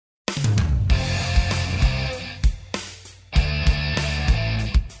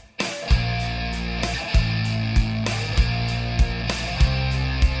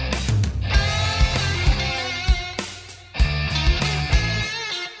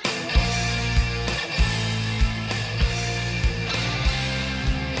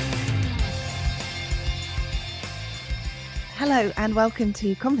Hello and welcome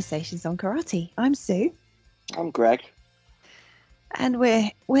to Conversations on Karate. I'm Sue. I'm Greg. And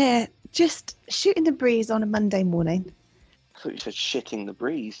we're just shooting the breeze on a Monday morning. I thought you said shitting the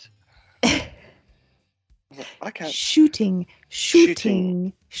breeze. I can't. Shooting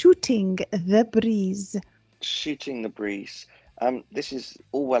the breeze. Shooting the breeze. This is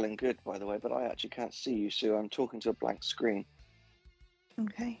all well and good, by the way, but I actually can't see you, Sue. I'm talking to a blank screen.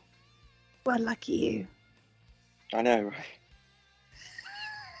 Okay. Well, lucky you. I know, right?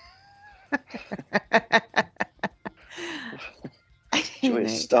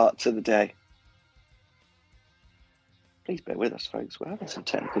 Joyous start to the day. Please bear with us, folks. We're having some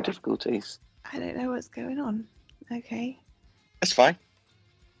technical difficulties. I don't know what's going on. Okay. That's fine.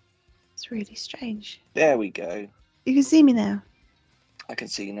 It's really strange. There we go. You can see me now. I can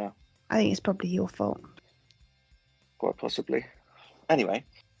see you now. I think it's probably your fault. Quite possibly. Anyway.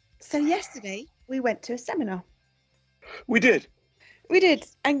 So yesterday we went to a seminar. We did. We did,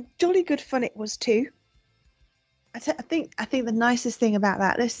 and jolly good fun it was too. I think the nicest thing about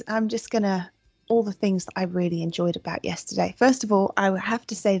that, I'm just gonna all the things that I really enjoyed about yesterday. First of all, I would have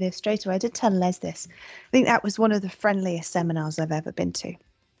to say this straight away. I did tell Les this. I think that was one of the friendliest seminars I've ever been to.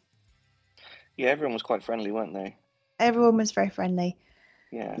 Yeah, everyone was quite friendly, weren't they? Everyone was very friendly.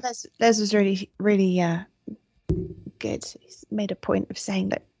 Yeah. Les was really good. He's made a point of saying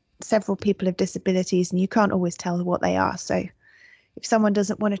that several people have disabilities and you can't always tell what they are. So if someone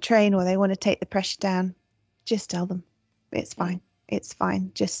doesn't want to train or they want to take the pressure down, just tell them. It's fine. It's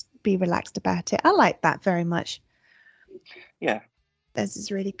fine. Just be relaxed about it. I like that very much. Yeah. Les is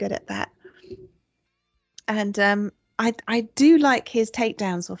really good at that. And I do like his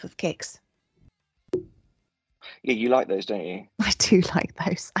takedowns off of kicks. Yeah, you like those, don't you? I do like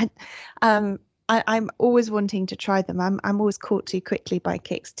those. I'm always wanting to try them. I'm always caught too quickly by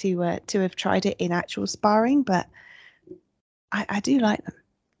kicks to have tried it in actual sparring, but I do like them.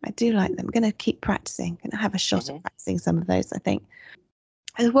 I do like them. I'm going to keep practicing. Going to have a shot at practicing some of those, I think.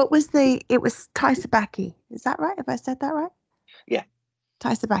 And it was Tai Sabaki. Is that right? Have I said that right? Yeah.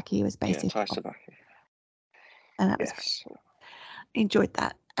 Tai Sabaki was basically. Yeah, Tai Sabaki. And that was great. Enjoyed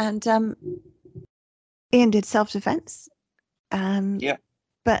that. And Ian did self-defense. Yeah.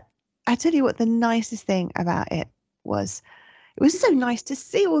 But I tell you what, the nicest thing about it was so nice to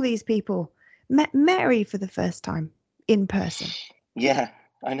see all these people. Met Mary for the first time in person. Yeah,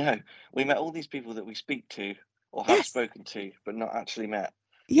 I know. We met all these people that we speak to or have spoken to, but not actually met.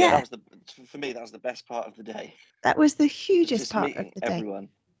 Yeah, for me, that was the best part of the day. That was the hugest just part meeting of the day. Everyone.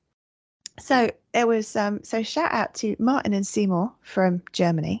 So it was so shout out to Martin and Seymour from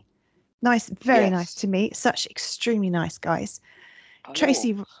Germany. Nice, very nice to meet. Such extremely nice guys.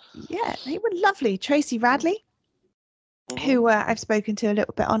 Tracy, yeah, they were lovely. Tracy Radley, who I've spoken to a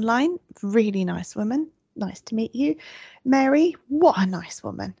little bit online. Really nice woman. Nice to meet you. Mary, what a nice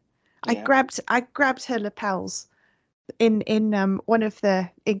woman. Yeah. I grabbed her lapels in one of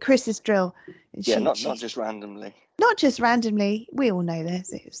in Chris's drill. And not just randomly. Not just randomly. We all know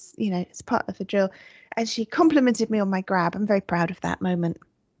this. It's it's part of the drill. And she complimented me on my grab. I'm very proud of that moment.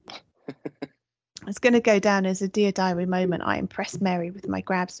 It's going to go down as a Dear Diary moment. I impressed Mary with my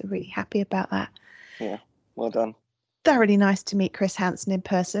grab, so really happy about that. Yeah, well done. Thoroughly nice to meet Chris Hansen in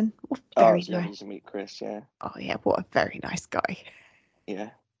person. Very nice. Lovely to meet Chris, yeah. Oh, yeah, what a very nice guy.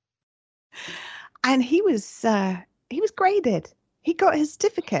 Yeah. And he was graded. He got his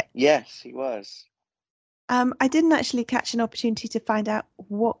certificate. Yes, he was. I didn't actually catch an opportunity to find out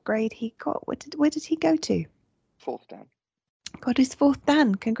what grade he got. Where did he go to? 4th Dan. Got his 4th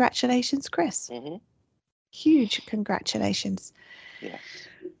Dan. Congratulations, Chris. Mm-hmm. Huge congratulations. Yes.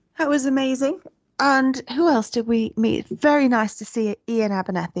 That was amazing. And who else did we meet? Very nice to see Ian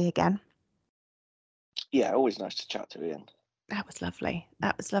Abernethy again. Yeah, always nice to chat to Ian. That was lovely.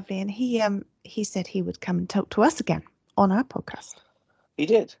 And he said he would come and talk to us again on our podcast. He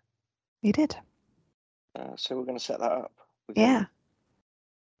did. So we're going to set that up. Yeah.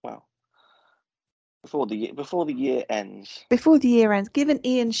 Well, before the year ends. Before the year ends, given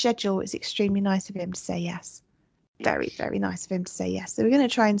Ian's schedule, it's extremely nice of him to say yes. Very, very nice of him to say yes. So we're going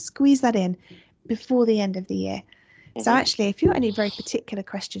to try and squeeze that in before the end of the year. Mm-hmm. So actually, if you've got any very particular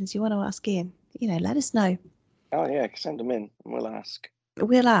questions you want to ask Ian, let us know. Oh yeah, send them in and we'll ask.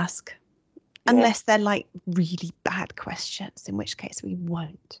 Yeah. Unless they're like really bad questions, in which case we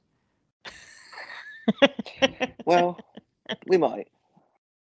won't. Well, we might.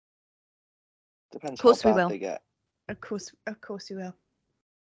 Depends how bad we will. They get. Of course we will.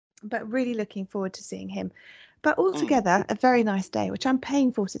 But really looking forward to seeing him. But altogether, a very nice day, which I'm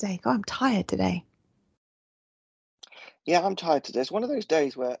paying for today. God, I'm tired today. Yeah, I'm tired today. It's one of those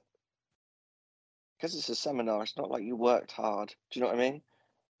days where because it's a seminar, it's not like you worked hard. Do you know what I mean?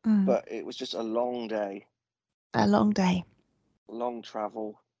 But it was just a long day. A long day. Long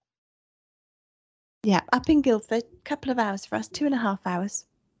travel. Yeah, up in Guildford, couple of hours for us, 2.5 hours.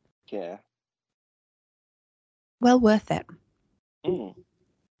 Yeah. Well worth it. Mm.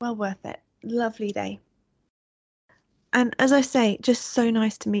 Well worth it. Lovely day. And as I say, just so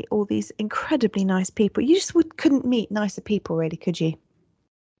nice to meet all these incredibly nice people. You just couldn't meet nicer people, really, could you?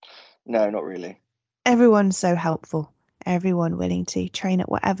 No, not really. Everyone's so helpful. Everyone willing to train at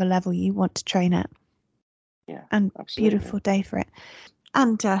whatever level you want to train at. Yeah, and absolutely. Beautiful day for it.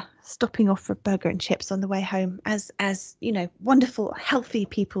 And stopping off for a burger and chips on the way home, as you know, wonderful, healthy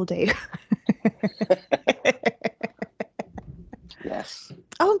people do. Yes.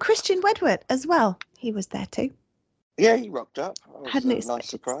 Oh, and Christian Wedward as well. He was there too. Yeah, he rocked up. That was Hadn't a expected. nice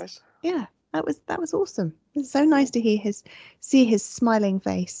surprise. Yeah, that was awesome. It was so nice to see his smiling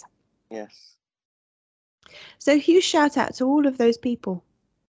face. Yes. So huge shout out to all of those people.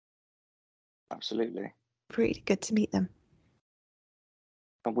 Absolutely. Pretty good to meet them.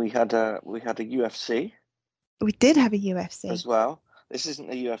 And we had a UFC. We did have a UFC as well. This isn't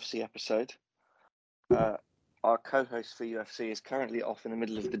a UFC episode. Our co-host for UFC is currently off in the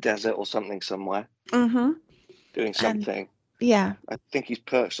middle of the desert or something somewhere. Mm-hmm. Doing something. Yeah. I think he's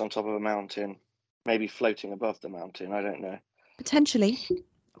perched on top of a mountain, maybe floating above the mountain. I don't know. Potentially.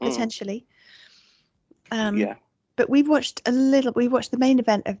 Yeah. But we watched the main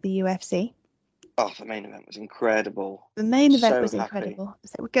event of the UFC. Oh, the main event was incredible. The main event so was happy. incredible.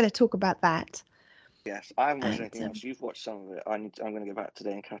 So we're going to talk about that. Yes, I haven't watched anything else. You've watched some of it. I'm going to go back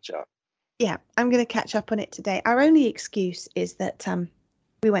today and catch up. Yeah, I'm going to catch up on it today. Our only excuse is that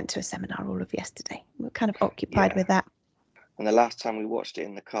we went to a seminar all of yesterday. We were kind of occupied with that. And the last time we watched it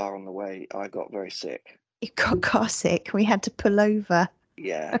in the car on the way, I got very sick. You got car sick. We had to pull over.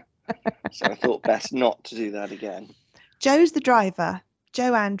 Yeah. So I thought best not to do that again. Joe's the driver.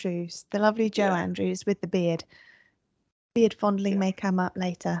 Joe Andrews, the lovely Joe Andrews with the beard. Beard fondling may come up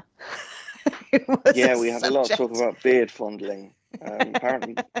later. Yeah, we had a lot of talk about beard fondling.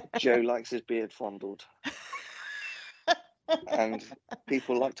 Apparently, Joe likes his beard fondled. And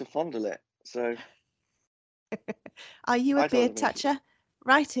people like to fondle it. So, are you a beard toucher?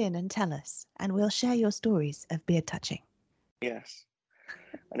 Write in and tell us, and we'll share your stories of beard touching. Yes.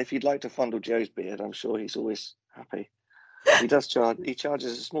 And if you'd like to fondle Joe's beard, I'm sure he's always happy. He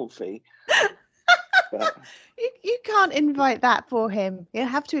charges a small fee. But you can't invite that for him. You'll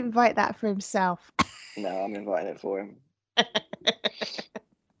have to invite that for himself. No, I'm inviting it for him.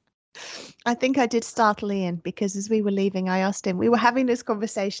 I think I did startle Ian because as we were leaving, I asked him, we were having this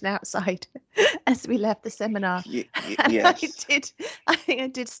conversation outside as we left the seminar. And yes. I think I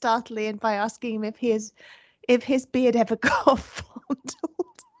did startle Ian by asking him if his beard ever got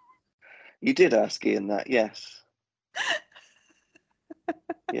fondled. You did ask Ian that, yes.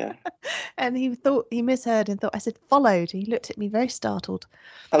 Yeah. And he misheard and thought I said followed. He looked at me very startled.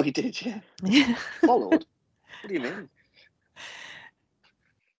 Oh, he did, yeah. Followed? What do you mean?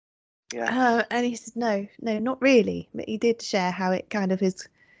 Yeah. And he said, no, not really. But he did share how it kind of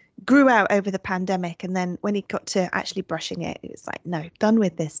grew out over the pandemic. And then when he got to actually brushing it, it was like, no, done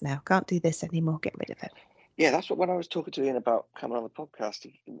with this now. Can't do this anymore. Get rid of it. Yeah, that's what when I was talking to Ian about coming on the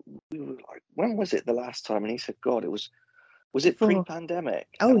podcast, we were like, when was it the last time? And he said, God, was it pre-pandemic?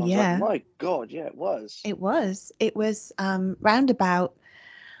 Oh, and I was yeah. like, my God, yeah, it was. It was round about,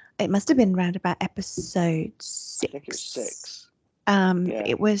 it must have been round about episode 6. I think it was 6.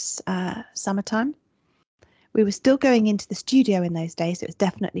 It was summertime. We were still going into the studio in those days. It was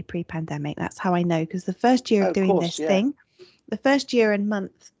definitely pre-pandemic. That's how I know, because the first year of doing this thing, the first year and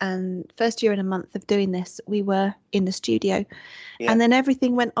a month of doing this, we were in the studio. Yeah. And then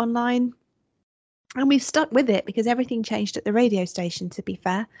everything went online. And we've stuck with it because everything changed at the radio station, to be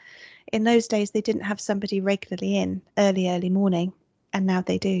fair. In those days, they didn't have somebody regularly in early morning. And now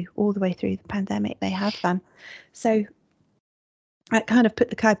they do. All the way through the pandemic, they have them. So I kind of put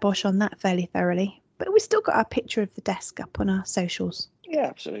the kibosh on that fairly thoroughly. But we still got our picture of the desk up on our socials. Yeah,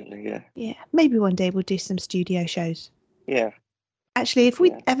 absolutely, yeah. Yeah, maybe one day we'll do some studio shows. Yeah. Actually, if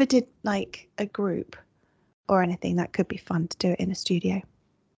we ever did like a group or anything, that could be fun to do it in a studio.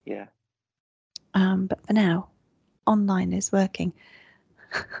 Yeah. But for now, online is working.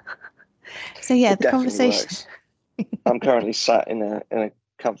 So yeah, the conversation. I'm currently sat in a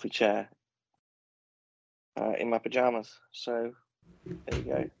comfy chair in my pajamas. So there you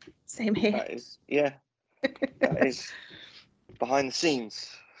go. Same here. That is that is behind the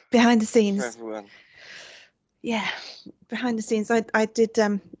scenes. Behind the scenes for everyone. Yeah, behind the scenes. I did.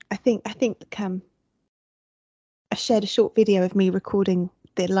 I think. I shared a short video of me recording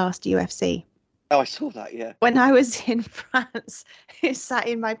the last UFC Oh, I saw that. Yeah. When I was in France, I sat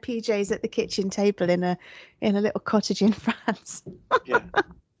in my PJs at the kitchen table in a little cottage in France. Yeah.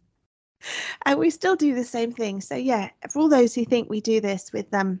 And we still do the same thing. So yeah, for all those who think we do this with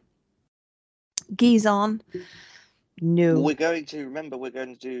geese on, no. Well, we're going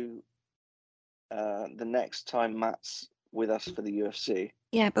to do the next time Matt's with us for the UFC.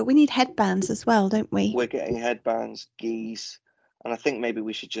 Yeah, but we need headbands as well, don't we? We're getting headbands, geese, and I think maybe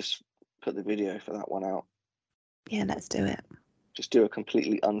we should just put the video for that one out. Yeah, let's do it. Just do a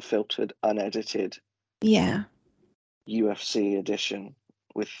completely unfiltered, unedited Yeah. UFC edition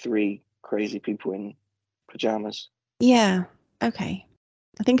with 3 crazy people in pajamas. Yeah. Okay.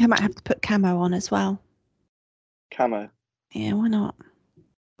 I think I might have to put camo on as well. Camo. Yeah, why not?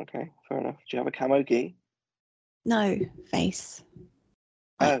 Okay, fair enough. Do you have a camo gi? No, face.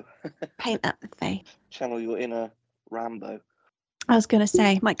 Oh, Paint up the face. channel your inner Rambo. I was going to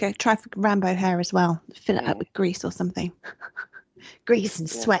say, might go try for Rambo hair as well. Fill it up with grease or something. Grease and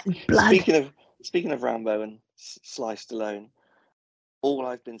sweat and blood. Speaking of Rambo and Sly Stallone, all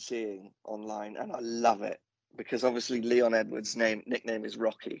I've been seeing online, and I love it because obviously Leon Edwards' nickname is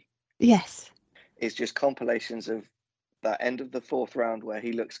Rocky. Yes. It's just compilations of that end of the 4th round where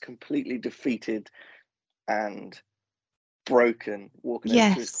he looks completely defeated and broken, walking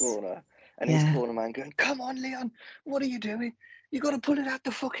over to his corner, and his corner man going, "Come on, Leon, what are you doing? You got to pull it out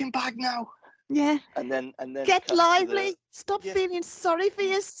the fucking bag now." Yeah. And then get lively. Stop feeling sorry for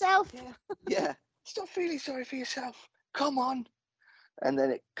yourself. Yeah. Stop feeling sorry for yourself. Come on. And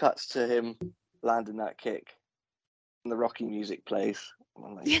then it cuts to him landing that kick, and the Rocky music plays. And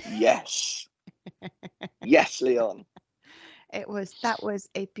I'm like, yes, yes, Leon. That was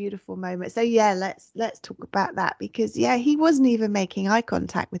a beautiful moment. So yeah, let's talk about that, because yeah, he wasn't even making eye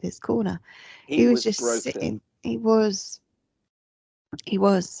contact with his corner. He was just broken. Sitting. He was.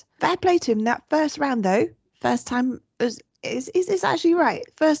 Fair play to him. That first round though, first time is actually right.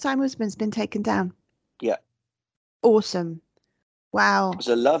 First time Usman's been taken down. Yeah. Awesome. Wow. It was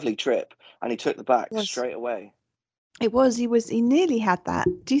a lovely trip, and he took the back straight away. It was. He nearly had that.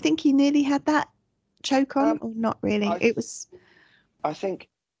 Do you think he nearly had that choke on, or not really? It was. I think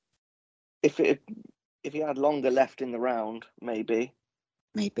if he had longer left in the round, maybe.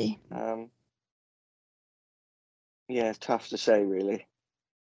 Maybe. Yeah, it's tough to say, really.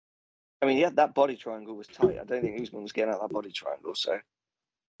 I mean, yeah, that body triangle was tight. I don't think Usman was getting out that body triangle. So,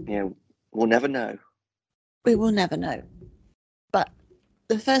 we'll never know. We will never know. But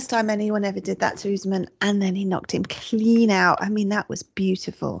the first time anyone ever did that to Usman, and then he knocked him clean out. I mean, that was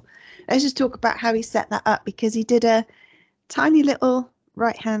beautiful. Let's just talk about how he set that up, because he did a tiny little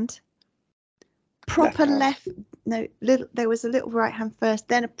right hand, proper left. No, there was a little right hand first,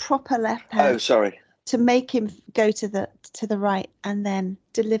 then a proper left hand. Oh, sorry. To make him go to the right, and then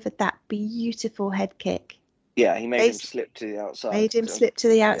delivered that beautiful head kick. Yeah, he made him slip to the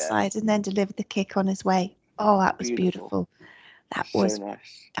outside. And then delivered the kick on his way. Oh, that was beautiful. That was so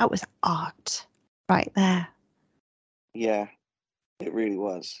nice. That was art right there. Yeah, it really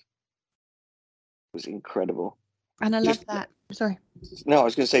was. It was incredible. And I love that. Sorry. No, I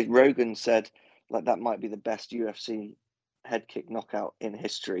was going to say, Rogan said like that might be the best UFC head kick knockout in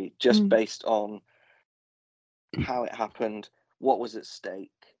history, just based on how it happened, what was at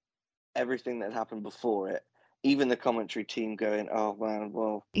stake, everything that happened before it. Even the commentary team going, "Oh man,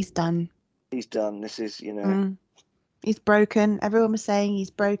 well, he's done. He's done. This is, he's broken." Everyone was saying he's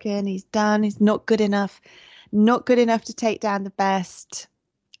broken. He's done. He's not good enough. Not good enough to take down the best.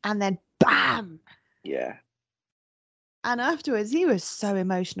 And then, bam. Yeah. And afterwards, he was so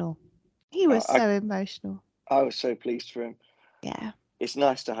emotional. He was so emotional. I was so pleased for him. Yeah. It's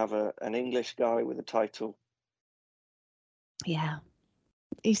nice to have an English guy with a title. Yeah.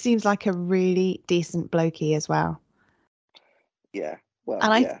 He seems like a really decent blokey as well. Yeah. Well,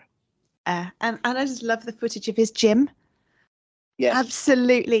 and and I just love the footage of his gym. Yes.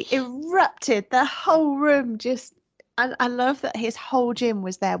 Absolutely erupted. The whole room just. I love that his whole gym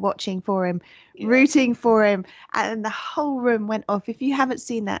was there watching for him, rooting for him, and the whole room went off. If you haven't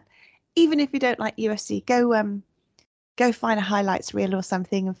seen that, even if you don't like UFC, go find a highlights reel or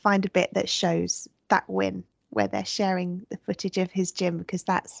something and find a bit that shows that win, where they're sharing the footage of his gym, because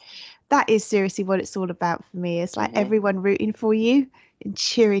that is seriously what it's all about for me. It's like everyone rooting for you and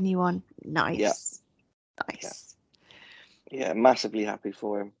cheering you on. Nice. Nice. Yeah, massively happy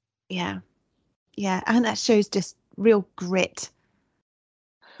for him. Yeah. And that shows just real grit.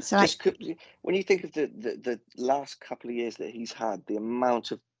 So just when you think of the last couple of years that he's had, the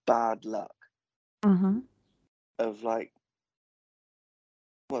amount of bad luck of like,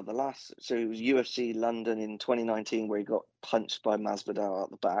 well, so it was UFC London in 2019 where he got punched by Masvidal out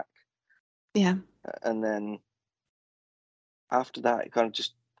the back. Yeah. And then after that, it kind of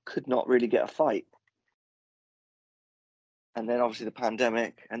just could not really get a fight. And then obviously the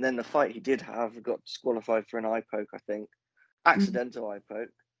pandemic, and then the fight he did have got disqualified for an eye poke, I think, accidental eye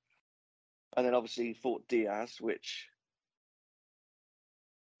poke. And then obviously he fought Diaz, which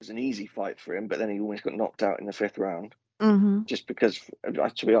was an easy fight for him, but then he almost got knocked out in the 5th round. Mm-hmm. Just because,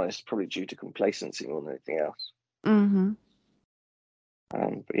 to be honest, probably due to complacency more than anything else. Mm-hmm.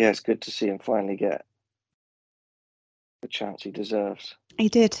 But yeah, it's good to see him finally get the chance he deserves. He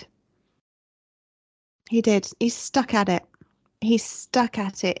did. He did. He's stuck at it. He's stuck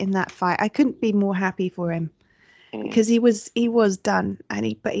at it in that fight. I couldn't be more happy for him because he was done, and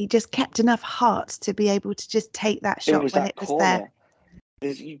he just kept enough heart to be able to just take that shot when it was there.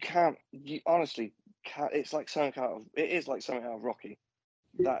 You honestly can't. It's like something out of. It is like something out of Rocky.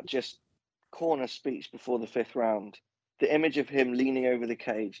 That just corner speech before the 5th round. The image of him leaning over the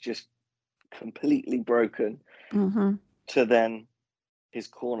cage, just completely broken, to then his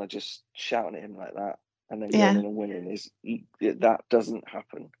corner just shouting at him like that, and then going in and winning that doesn't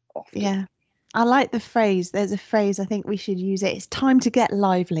happen often. Yeah, I like the phrase. There's a phrase, I think we should use it. It's time to get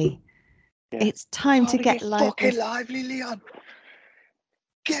lively. Yeah. It's time to get lively. Fucking lively, Leon.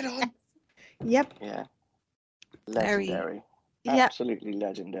 Get on. Yep. Yeah. Legendary. Absolutely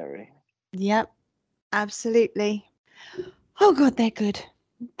legendary. Yep. Absolutely. Oh God, they're good.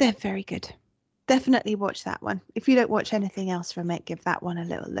 They're very good. Definitely watch that one. If you don't watch anything else from it, give that one a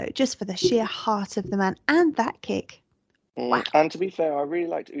little look, just for the sheer heart of the man and that kick. Wow. And to be fair, I really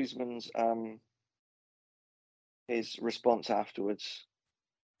liked Usman's his response afterwards.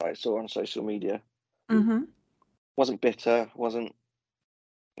 I saw on social media. Mm-hmm. Wasn't bitter. Wasn't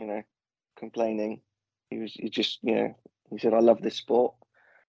complaining. He just he said, "I love this sport.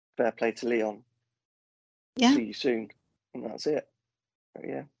 Fair play to Leon. Yeah. See you soon," and that's it. But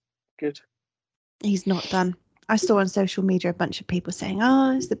yeah, good. He's not done. I saw on social media a bunch of people saying,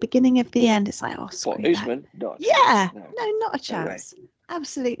 "Oh, it's the beginning of the end." It's like, oh, screw that. Usman? Not a chance. No, not a chance. No,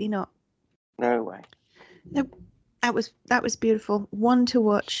 absolutely not. No way. No, that was beautiful. One to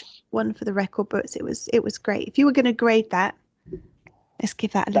watch, one for the record books. It was great. If you were going to grade that, let's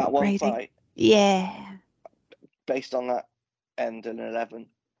give that a little grading. That one fight. Yeah. Based on that end, an 11.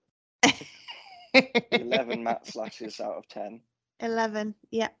 11 mat slashes out of 10. 11.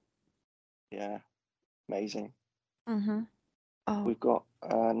 Yeah. Yeah. Amazing. Mm-hmm. Oh. We've got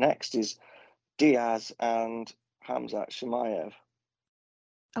next is Diaz and Khamzat Chimaev.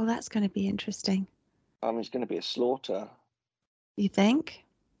 Oh, that's going to be interesting. It's going to be a slaughter. You think?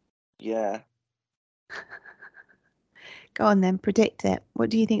 Yeah. Go on then, predict it. What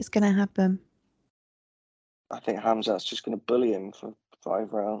do you think is going to happen? I think Khamzat's just going to bully him for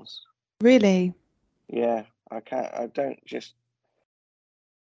 5 rounds. Really? Yeah. I don't just...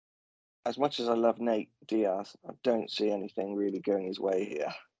 As much as I love Nate Diaz, I don't see anything really going his way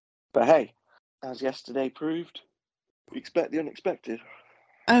here. But hey, as yesterday proved, expect the unexpected.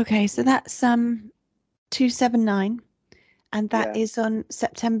 Okay, so that's 279, and that is on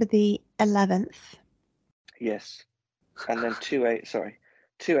September the 11th. Yes, and then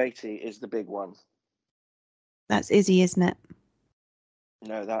 280 is the big one. That's Izzy, isn't it?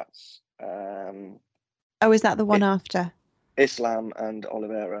 No, that's. Oh, is that the one after? Islam and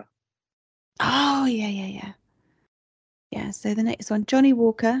Oliveira. Oh, yeah. Yeah, so the next one, Johnny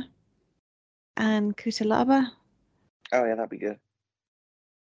Walker and Kutalaba. Oh, yeah, that'd be good.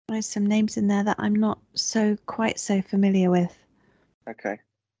 There's some names in there that I'm not quite so familiar with. Okay.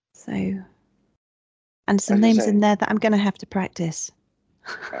 So, and some names in there that I'm going to have to practice.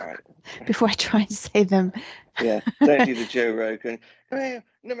 All right. Before I try and say them. Yeah, don't do the Joe Rogan.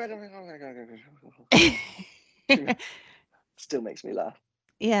 Still makes me laugh.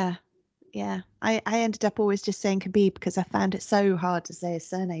 Yeah. I ended up always just saying Khabib because I found it so hard to say his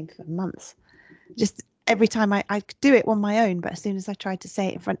surname for months. Just every time I could do it on my own, but as soon as I tried to say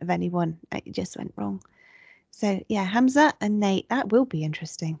it in front of anyone, it just went wrong. So yeah, Khamzat and Nate, that will be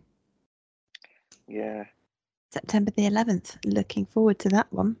interesting. Yeah. September the 11th. Looking forward to that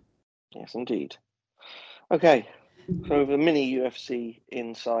one. Yes, indeed. Okay, so the mini UFC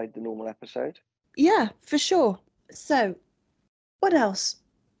inside the normal episode. Yeah, for sure. So, what else?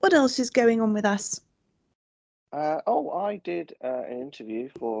 What else is going on with us? I did an interview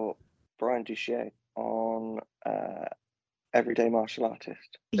for Brian Duché on Everyday Martial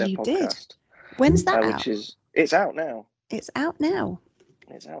Artist. You podcast. Did. When's that out? It's out now. It's out now.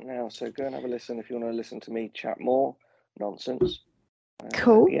 It's out now. So go and have a listen if you want to listen to me chat more nonsense.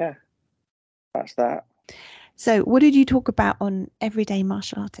 Cool. Yeah, that's that. So, what did you talk about on Everyday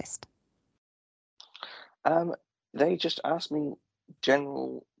Martial Artist? They just asked me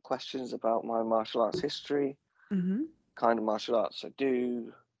general questions about my martial arts history, kind of martial arts I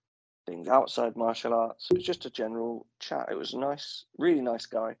do, things outside martial arts. It was just a general chat. It was nice, really nice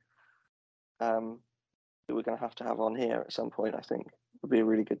guy. That we're going to have on here at some point. I think would be a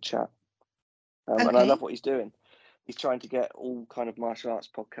really good chat. And I love what he's doing. He's trying to get all kind of martial arts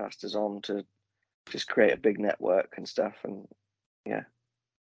podcasters on to just create a big network and stuff. And yeah,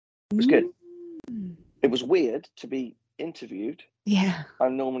 it was good. It was weird to be interviewed. Yeah.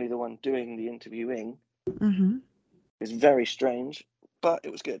 I'm normally the one doing the interviewing. It's very strange, but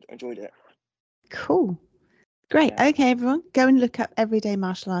it was good. I enjoyed it. Cool. Great. Yeah. Okay, everyone, go and look up Everyday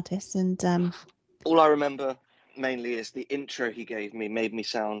Martial Artists. And all I remember mainly is the intro he gave me made me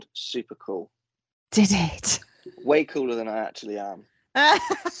sound super cool. Did it? Way cooler than I actually am.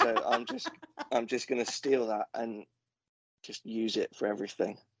 So I'm just going to steal that and just use it for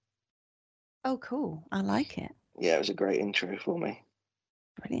everything. Oh, cool. I like it. Yeah, it was a great intro for me.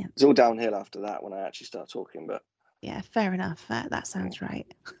 Brilliant. It's all downhill after that when I actually start talking, but yeah, fair enough. That sounds right.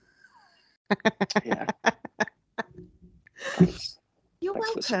 Yeah. Thanks. You're Thanks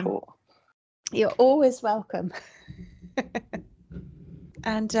welcome. For support. You're always welcome.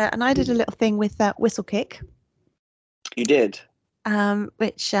 And I did a little thing with Whistle Kick. You did.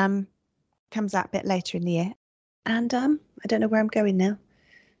 Which comes out a bit later in the year. And I don't know where I'm going now.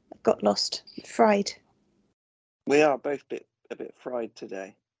 I've got lost, fried. We are both a bit fried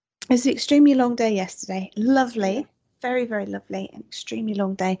today. It was an extremely long day yesterday. Lovely. Yeah. Very, very lovely. An extremely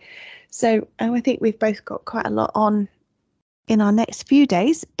long day. So I think we've both got quite a lot on in our next few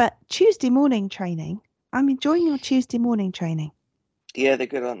days. But Tuesday morning training, I'm enjoying your Tuesday morning training. Yeah, they're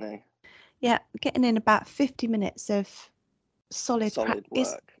good, aren't they? Yeah, getting in about 50 minutes of solid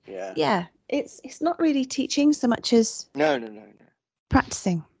work. Yeah. Yeah, it's not really teaching so much as no.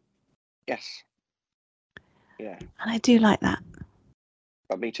 Practicing. Yes. Yeah. And I do like that.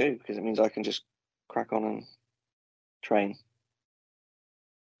 But me too, because it means I can just crack on and train.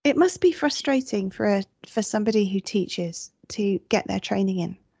 It must be frustrating for somebody who teaches to get their training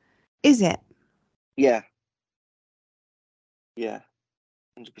in. Is it? Yeah. Yeah.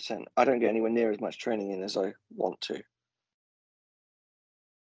 100%. I don't get anywhere near as much training in as I want to.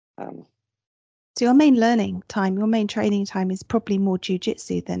 So your main learning time, your main training time is probably more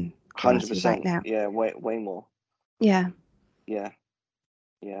jiu-jitsu than karate 100%, right now. Yeah, way more. Yeah. Yeah.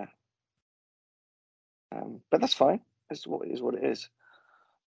 But that's fine. It's what it is.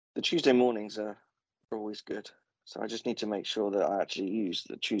 The Tuesday mornings are always good. So I just need to make sure that I actually use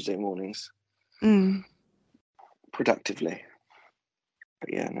the Tuesday mornings productively.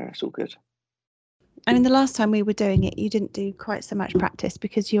 But yeah, no, it's all good. I mean, the last time we were doing it, you didn't do quite so much practice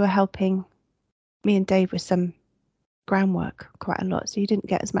because you were helping me and Dave with some groundwork quite a lot. So you didn't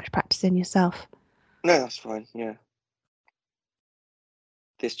get as much practice in yourself. No, that's fine. Yeah.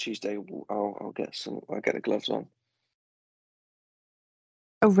 This Tuesday, I'll get the gloves on.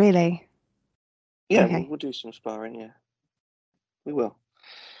 Oh, really? Yeah, okay. We'll do some sparring. Yeah, we will.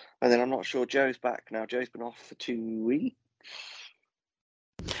 And then I'm not sure. Joe's back now. Joe's been off for 2 weeks.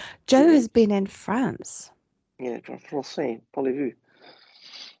 Joe has been in France. Yeah, Francais, parlez-vous.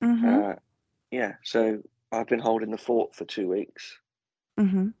 Mm-hmm. Yeah, so I've been holding the fort for 2 weeks.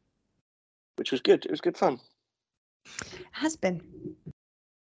 Mm-hmm. Which was good. It was good fun. It has been.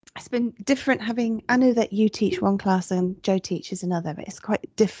 It's been different having, I know that you teach one class and Joe teaches another, but it's quite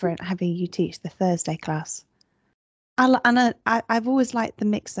different having you teach the Thursday class. I've always liked the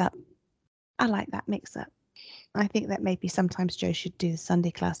mix-up. I like that mix-up. I think that maybe sometimes Joe should do the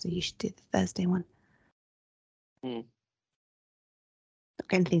Sunday class or you should do the Thursday one. Not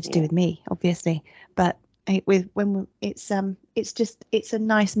got anything to do with me, obviously, but it's a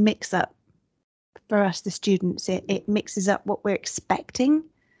nice mix-up for us, the students. It mixes up what we're expecting.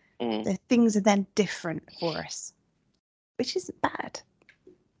 The things are then different for us, which isn't bad.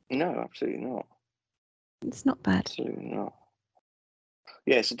 No, absolutely not. It's not bad. Absolutely not.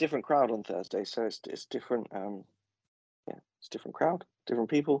 Yeah, it's a different crowd on Thursday, so it's different. It's a different crowd, different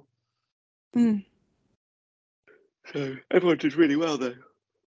people. So everyone did really well, though.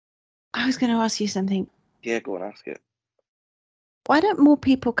 I was going to ask you something. Yeah, go on, ask it. Why don't more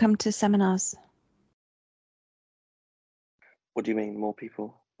people come to seminars? What do you mean, more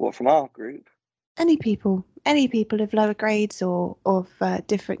people? What, from our group? Any people of lower grades or of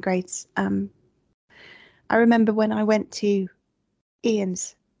different grades. I remember when I went to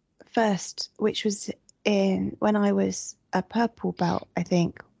Ian's first, which was when I was a purple belt, I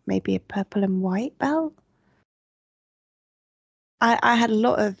think, maybe a purple and white belt. I had a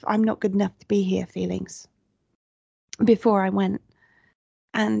lot of I'm not good enough to be here feelings before I went.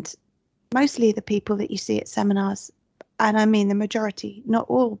 And mostly the people that you see at seminars And I mean the majority, not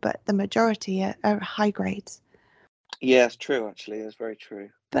all, but the majority are high grades. Yeah, it's true. Actually, it's very true.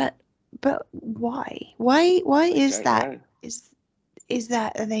 But why? Why is that? Know. Is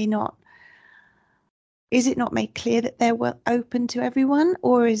that, are they not? Is it not made clear that they're open to everyone,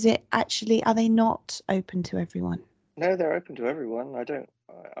 or is it actually, are they not open to everyone? No, they're open to everyone. I don't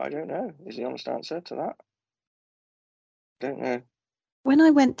know. Is the honest answer to that? Don't know. When I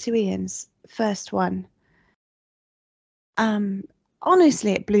went to Ian's first one,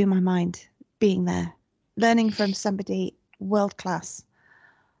 honestly, it blew my mind being there, learning from somebody world class,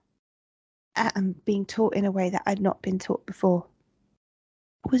 and being taught in a way that I'd not been taught before.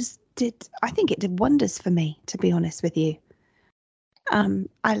 I think it did wonders for me, to be honest with you.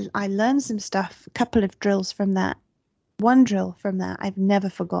 I learned some stuff, a couple of drills from that. One drill from that I've never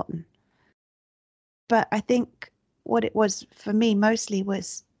forgotten. But I think what it was for me mostly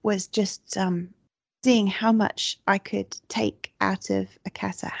was just seeing how much I could take out of a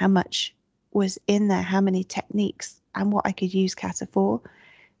kata, how much was in there, how many techniques, and what I could use kata for,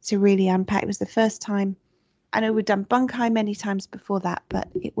 to really unpack. It was the first time. I know we'd done bunkai many times before that, but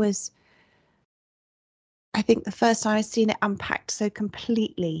it was, I think, the first time I'd seen it unpacked so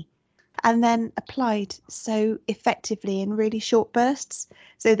completely and then applied so effectively in really short bursts,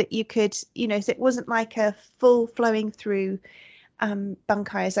 so that you could, so it wasn't like a full flowing through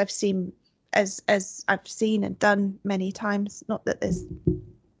bunkai as I've seen and done many times. Not that there's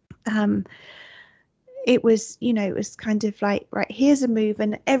it was, it was kind of like, right, here's a move,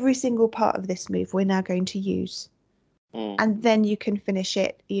 and every single part of this move we're now going to use. And then you can finish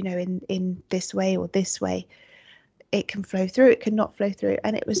it, in this way or this way. It can flow through, it can not flow through.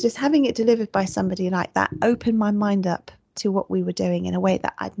 And it was just having it delivered by somebody like that opened my mind up to what we were doing in a way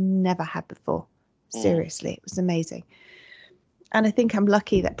that I'd never had before. Seriously, it was amazing. And I think I'm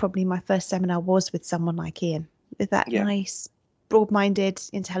lucky that probably my first seminar was with someone like Ian, with that nice, broad-minded,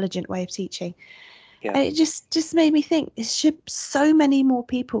 intelligent way of teaching. Yeah. And it just made me think, so many more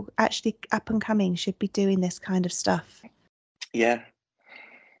people actually up and coming should be doing this kind of stuff. Yeah,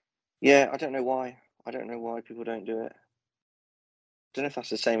 I don't know why. I don't know why people don't do it. I don't know if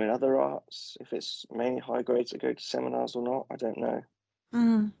that's the same in other arts, if it's mainly high grades that go to seminars or not. I don't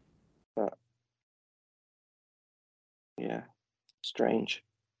know. But yeah, strange.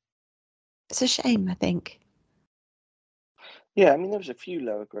 It's a shame, I think. Yeah, I mean, there was a few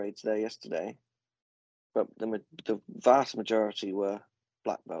lower grades there yesterday, but the vast majority were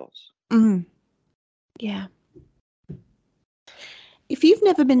black belts. Yeah. If you've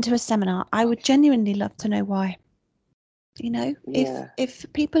never been to a seminar, I would genuinely love to know why. If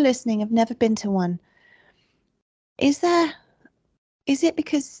people listening have never been to one, is it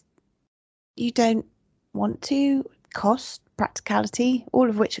because you don't want to? Cost, practicality, all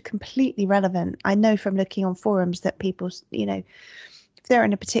of which are completely relevant. I know from looking on forums that people, if they're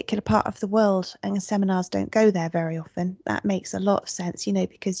in a particular part of the world and seminars don't go there very often, that makes a lot of sense,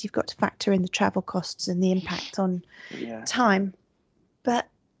 because you've got to factor in the travel costs and the impact on time. But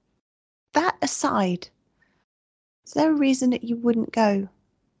that aside, is there a reason that you wouldn't go?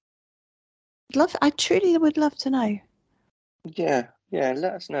 I truly would love to know. Yeah,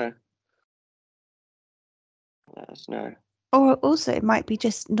 let us know. Let us know. Or also, it might be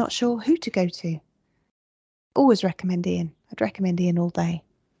just not sure who to go to. Always recommend Ian. I'd recommend Ian all day.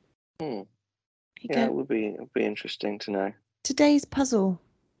 Yeah, it would be interesting to know. Today's puzzle.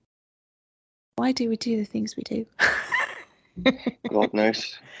 Why do we do the things we do? God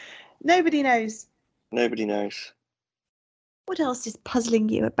knows. Nobody knows. Nobody knows. What else is puzzling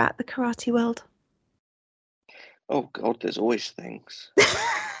you about the karate world? Oh God, there's always things.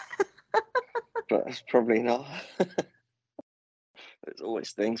 But that's probably not. There's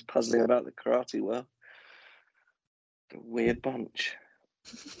always things puzzling about the karate world. A weird bunch.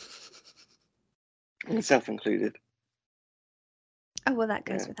 Myself included. Oh, well, that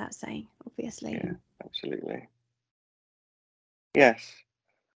goes without saying, obviously. Yeah, absolutely. Yes.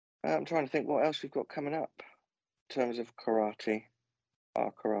 I'm trying to think what else we've got coming up in terms of karate.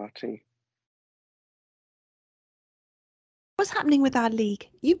 Our karate. What's happening with our league?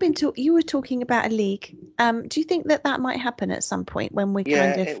 You were talking about a league. Do you think that might happen at some point when we're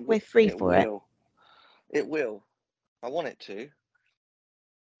we're free for it? It will. I want it to.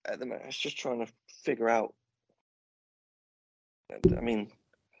 At the moment, it's just trying to figure out. I mean,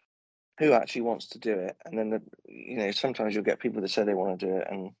 who actually wants to do it? And then sometimes you'll get people that say they want to do it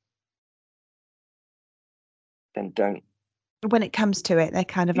and then don't. When it comes to it, they're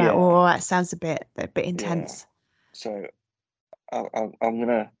kind of like, "Oh, that sounds a bit intense." Yeah. So I'm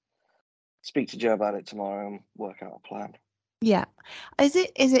gonna speak to Joe about it tomorrow and work out a plan. Yeah. Is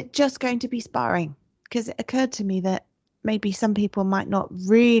it just going to be sparring? Because it occurred to me that maybe some people might not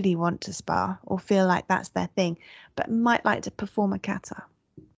really want to spar or feel like that's their thing, but might like to perform a kata?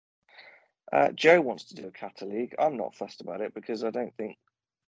 Joe wants to do a kata league. I'm not fussed about it because I don't think.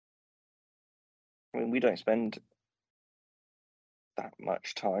 I mean, we don't spend that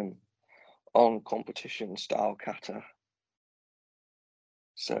much time on competition style kata.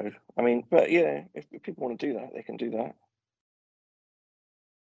 So, I mean, but yeah, if people want to do that, they can do that.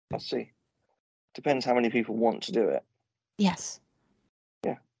 Let's see. Depends how many people want to do it. Yes.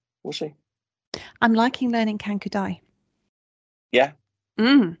 Yeah, we'll see. I'm liking learning Kankudai. Yeah.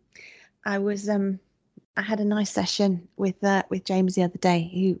 I was I had a nice session with James the other day,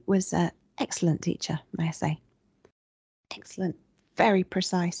 who was an excellent teacher, may I say. Excellent, very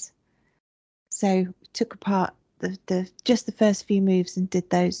precise. So took apart the just the first few moves and did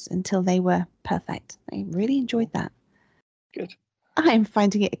those until they were perfect. I really enjoyed that. Good. I am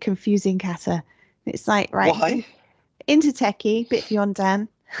finding it a confusing kata. It's like, right, why? Into techie, bit of Yondan.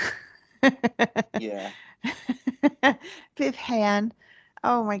 Yeah. Bit of Heian.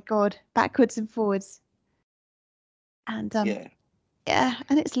 Oh my god, backwards and forwards. And yeah,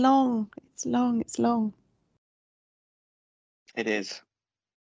 and it's long. It's long. It's long. It is.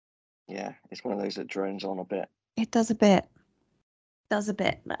 Yeah, it's one of those that drones on a bit. It does a bit. Does a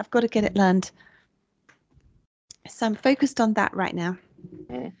bit. But I've got to get it learned. So I'm focused on that right now.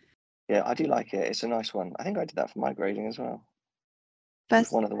 Yeah, I do like it. It's a nice one. I think I did that for my grading as well.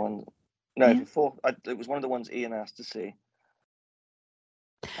 First, it was one of the ones. No, yeah. for fourth, it was one of the ones Ian asked to see.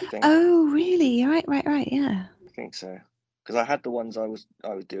 I think. Oh, really? Right. Yeah. I think so. Because I had the ones I was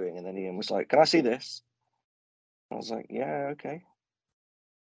doing, and then Ian was like, "Can I see this?" I was like, "Yeah, okay."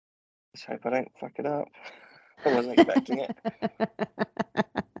 Let's hope I don't fuck it up. I wasn't expecting it.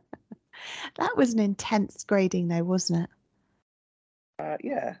 That was an intense grading, though, wasn't it?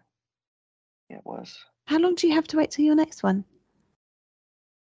 Yeah. Yeah, it was. How long do you have to wait till your next one?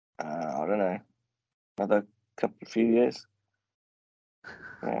 I don't know. Another few years.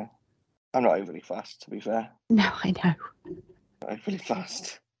 Yeah. I'm not overly fast, to be fair. No, I know. Not overly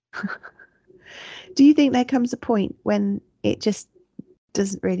fast. Do you think there comes a point when it just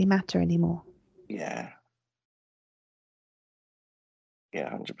doesn't really matter anymore? Yeah. Yeah,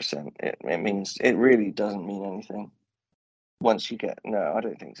 100%. It means it really doesn't mean anything. Once you get I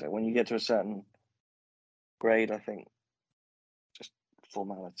don't think so. When you get to a certain grade, I think just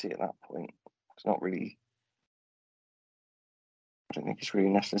formality at that point. It's not really. I don't think it's really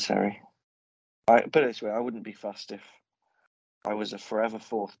necessary. Put it this way: I wouldn't be fussed if I was a forever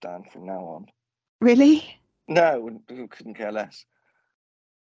fourth Dan from now on. Really? No, couldn't care less.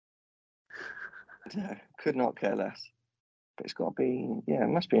 No, could not care less. But it's got to be, yeah, it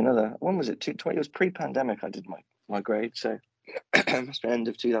must be another. When was it? 2020. It was pre-pandemic. I did my grade, so it must be end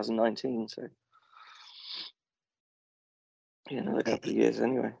of 2019. So yeah, another couple of years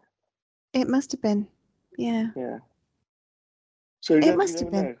anyway. It must have been. Yeah. Yeah. So It you must never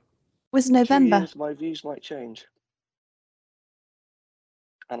have been. know. It was 2 November. years, my views might change,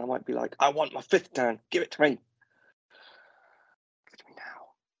 and I might be like, I want my fifth Dan. Give it to me. Give it to me now.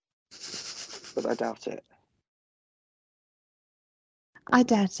 But I doubt it. I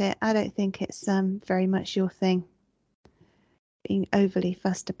doubt it. I don't think it's very much your thing, being overly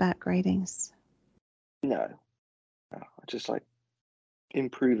fussed about gradings. No, I just like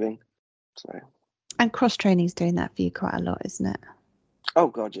improving. So. And cross training's doing that for you quite a lot, isn't it? Oh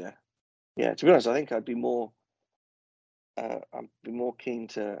God, yeah, yeah. To be honest, I think I'd be more keen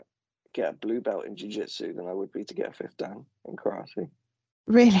to get a blue belt in jiu-jitsu than I would be to get a fifth Dan in karate.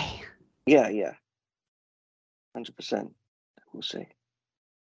 Really? Yeah, 100%. We'll see.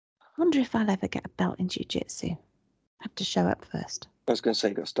 I wonder if I'll ever get a belt in jiu-jitsu. I have to show up first. I was going to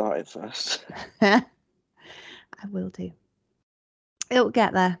say got started first. I will do. It'll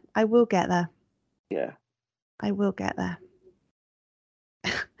get there. I will get there. Yeah. I will get there.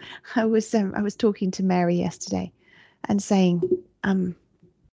 I was talking to Mary yesterday and saying,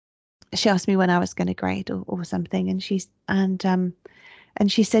 she asked me when I was going to grade or something, and she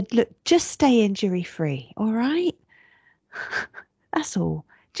said, look, just stay injury free, all right? That's all.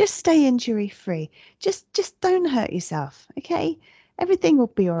 Just stay injury free. Just don't hurt yourself, okay? Everything will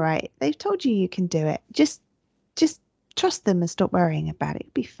be all right. They've told you can do it. Just trust them and stop worrying about it.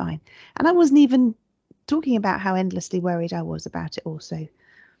 It'll be fine. And I wasn't even talking about how endlessly worried I was about it also.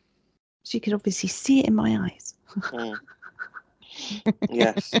 She could obviously see it in my eyes.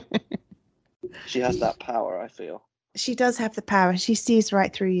 Yes. She has that power, I feel. She does have the power. She sees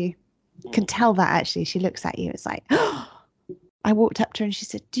right through you. Can tell that, actually. She looks at you. It's like, I walked up to her and she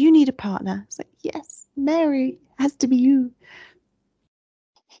said, do you need a partner? It's like, yes, Mary, has to be you.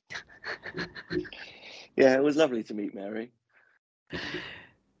 Yeah, it was lovely to meet Mary.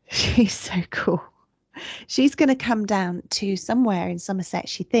 She's so cool. She's going to come down to somewhere in Somerset,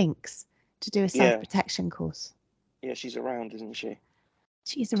 she thinks, to do a self-protection course. Yeah, she's around, isn't she?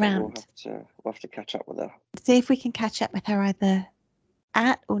 She's So around. we'll have to catch up with her. See if we can catch up with her either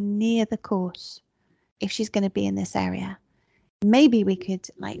at or near the course, if she's going to be in this area. Maybe we could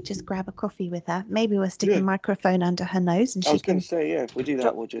just grab a coffee with her. Maybe we'll stick a microphone under her nose and I was going to say, if we do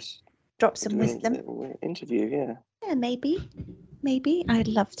that, we'll just drop some wisdom. Interview, yeah. Yeah, maybe. I'd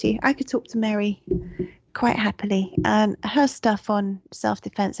love to. I could talk to Mary quite happily. And her stuff on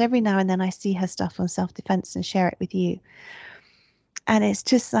self-defense, every now and then I see her stuff on self-defense and share it with you. And it's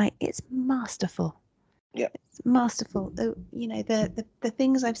just it's masterful. Yeah. It's masterful. The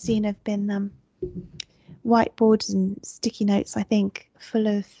things I've seen have been whiteboards and sticky notes, I think, full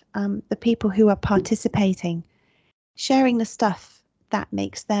of the people who are participating, sharing the stuff that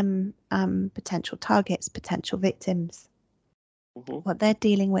makes them potential targets, potential victims, what they're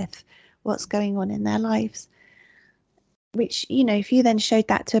dealing with, what's going on in their lives. Which, if you then showed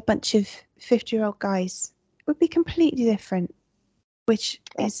that to a bunch of 50-year-old guys, it would be completely different. Which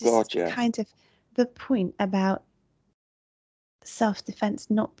is kind of the point about self-defense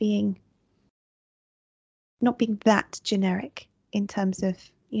not being that generic in terms of,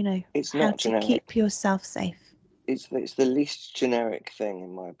 it's how not to generic. Keep yourself safe. It's the least generic thing,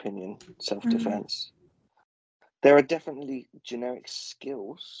 in my opinion, self-defense. There are definitely generic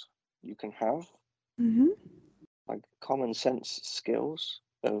skills you can have, like common sense skills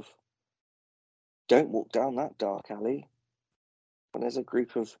of don't walk down that dark alley when there's a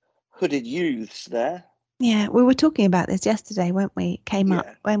group of hooded youths there. Yeah, we were talking about this yesterday, weren't we? It came up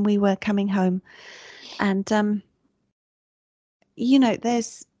when we were coming home. And,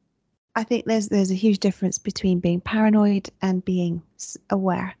 I think there's a huge difference between being paranoid and being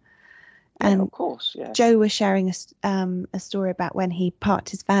aware. And of course, yeah. Joe was sharing a story about when he parked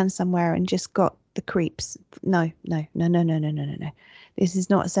his van somewhere and just got the creeps. No. This is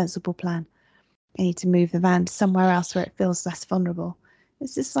not a sensible plan. I need to move the van somewhere else where it feels less vulnerable.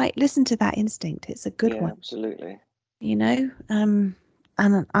 It's just listen to that instinct. It's a good one. Yeah, absolutely.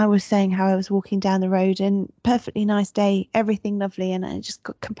 And I was saying how I was walking down the road and perfectly nice day, everything lovely, and I just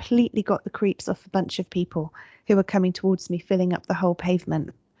completely got the creeps off a bunch of people who were coming towards me, filling up the whole pavement.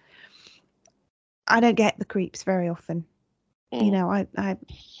 I don't get the creeps very often. I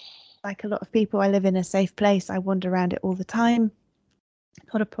like a lot of people, I live in a safe place. I wander around it all the time.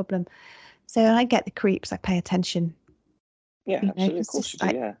 Not a problem. So I get the creeps. I pay attention. Yeah, absolutely. Of course you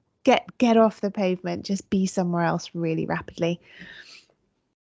do, yeah. Get off the pavement. Just be somewhere else really rapidly.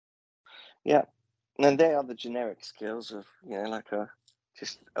 Yeah. And they are the generic skills of,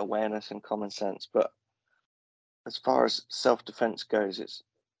 just awareness and common sense. But as far as self-defense goes, it's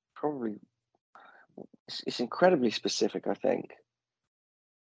probably it's incredibly specific, I think.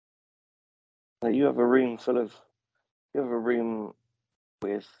 You have a room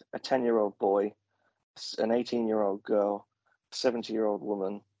with a 10-year-old boy, an 18-year-old girl, a 70-year-old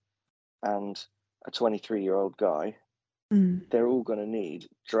woman, and a 23-year-old guy. They're all going to need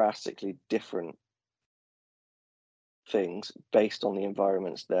drastically different things based on the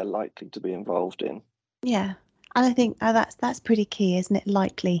environments they're likely to be involved in. Yeah, and I think that's pretty key, isn't it?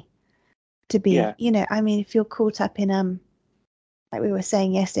 Likely to be. Yeah. I mean, if you're caught up in like we were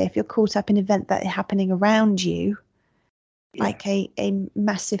saying yesterday, if you're caught up in an event that is happening around you, like a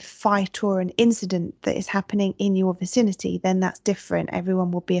massive fight or an incident that is happening in your vicinity, then that's different.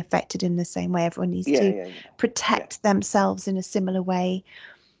 Everyone will be affected in the same way. Everyone needs to protect themselves in a similar way.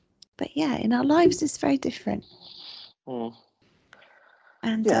 But in our lives, it's very different. And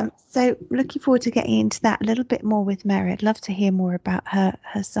so looking forward to getting into that a little bit more with Mary. I'd love to hear more about her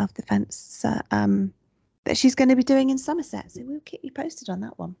self-defense that she's going to be doing in Somerset. So we'll keep you posted on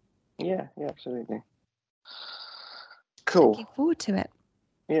that one. Yeah, absolutely. Cool. Looking forward to it.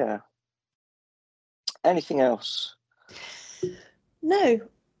 Yeah. Anything else? No,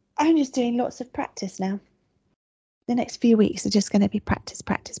 I'm just doing lots of practice now. The next few weeks are just going to be practice,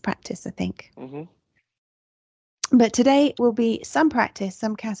 I think. But today will be some practice,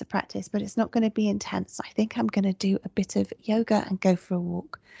 some counter practice, but it's not going to be intense. I think I'm going to do a bit of yoga and go for a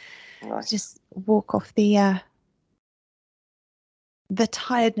walk. Nice. Just walk off the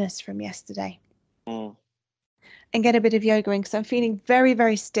tiredness from yesterday and get a bit of yoga in because I'm feeling very,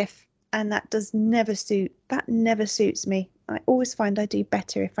 very stiff, and that never suits me. I always find I do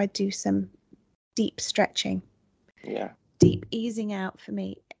better if I do some deep stretching. Yeah. Deep easing out for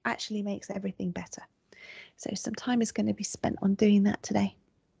me actually makes everything better. So some time is going to be spent on doing that today.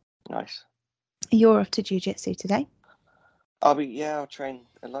 Nice. You're off to jiu-jitsu today? I'll train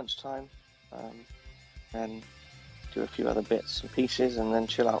at lunchtime. and do a few other bits and pieces, and then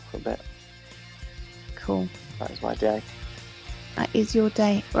chill out for a bit. Cool. That is my day. That is your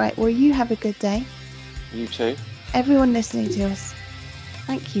day. Right, well, you have a good day. You too. Everyone listening to us,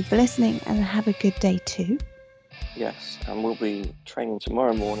 thank you for listening, and have a good day too. Yes, and we'll be training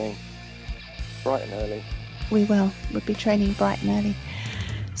tomorrow morning, bright and early. We will. We'll be training bright and early.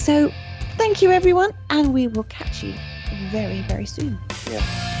 So, thank you everyone, and we will catch you very, very soon.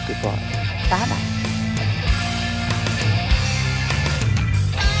 Yes, goodbye. Bye-bye.